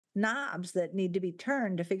knobs that need to be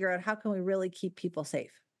turned to figure out how can we really keep people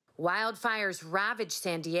safe. Wildfires ravage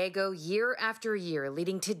San Diego year after year,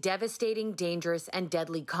 leading to devastating, dangerous, and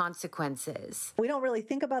deadly consequences. We don't really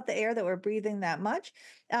think about the air that we're breathing that much,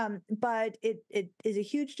 but it is a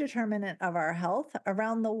huge determinant of our health.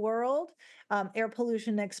 Around the world, air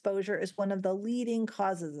pollution exposure is one of the leading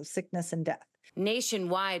causes of sickness and death.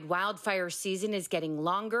 Nationwide, wildfire season is getting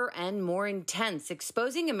longer and more intense,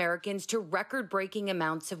 exposing Americans to record-breaking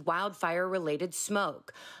amounts of wildfire-related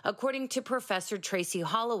smoke, according to Professor Tracey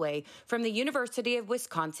Holloway from the University of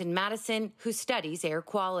Wisconsin-Madison, who studies air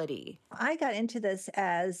quality. I got into this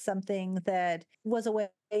as something that was a way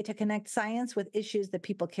to connect science with issues that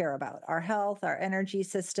people care about, our health, our energy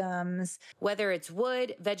systems. Whether it's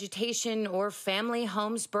wood, vegetation, or family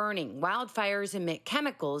homes burning, wildfires emit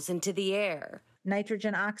chemicals into the air.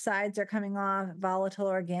 Nitrogen oxides are coming off, volatile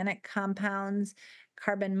organic compounds,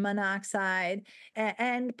 carbon monoxide,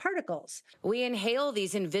 and particles. We inhale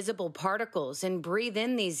these invisible particles and breathe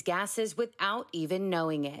in these gases without even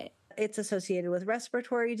knowing it. It's associated with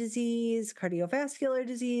respiratory disease, cardiovascular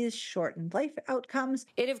disease, shortened life outcomes.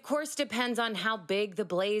 It, of course, depends on how big the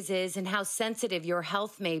blaze is and how sensitive your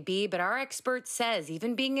health may be, but our expert says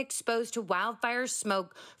even being exposed to wildfire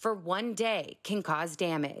smoke for one day can cause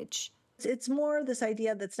damage. It's more this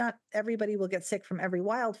idea that's not everybody will get sick from every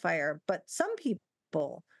wildfire, but some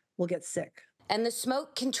people will get sick. And the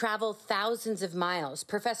smoke can travel thousands of miles.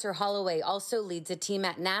 Professor Holloway also leads a team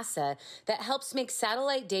at NASA that helps make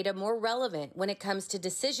satellite data more relevant when it comes to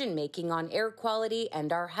decision-making on air quality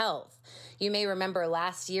and our health. You may remember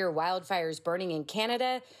last year, wildfires burning in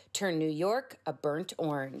Canada turned New York a burnt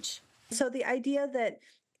orange. So the idea that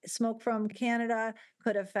smoke from Canada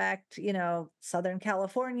could affect, Southern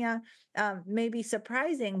California, may be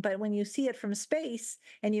surprising, but when you see it from space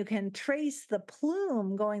and you can trace the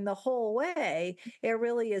plume going the whole way, it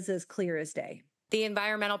really is as clear as day. The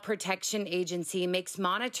Environmental Protection Agency makes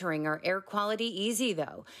monitoring our air quality easy,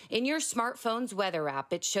 though. In your smartphone's weather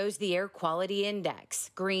app, it shows the air quality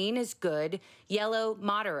index. Green is good, yellow,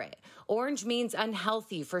 moderate. Orange means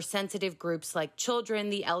unhealthy for sensitive groups like children,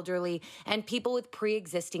 the elderly, and people with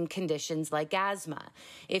pre-existing conditions like asthma.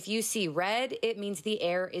 If you see red, it means the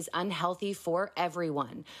air is unhealthy for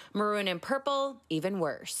everyone. Maroon and purple, even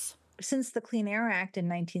worse. Since the Clean Air Act in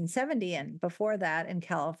 1970 and before that in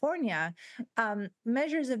California,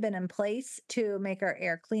 measures have been in place to make our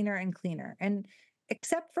air cleaner and cleaner. And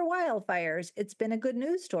except for wildfires, it's been a good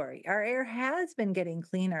news story. Our air has been getting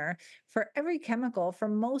cleaner for every chemical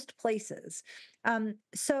from most places.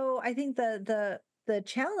 So I think the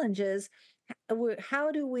challenge is,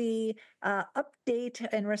 how do we update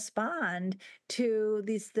and respond to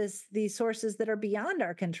these sources that are beyond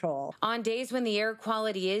our control? On days when the air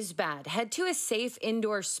quality is bad, head to a safe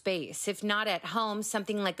indoor space. If not at home,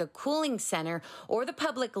 something like a cooling center or the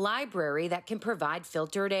public library that can provide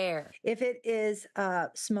filtered air. If it is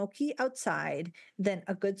smoky outside, then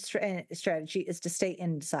a good strategy is to stay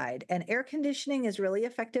inside. And air conditioning is really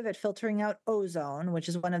effective at filtering out ozone, which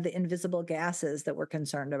is one of the invisible gases that we're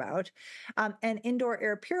concerned about. And indoor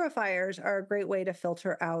air purifiers are a great way to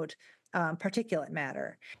filter out particulate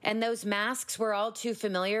matter. And those masks we're all too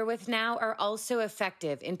familiar with now are also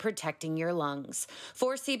effective in protecting your lungs.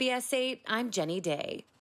 For CBS 8, I'm Jenny Day.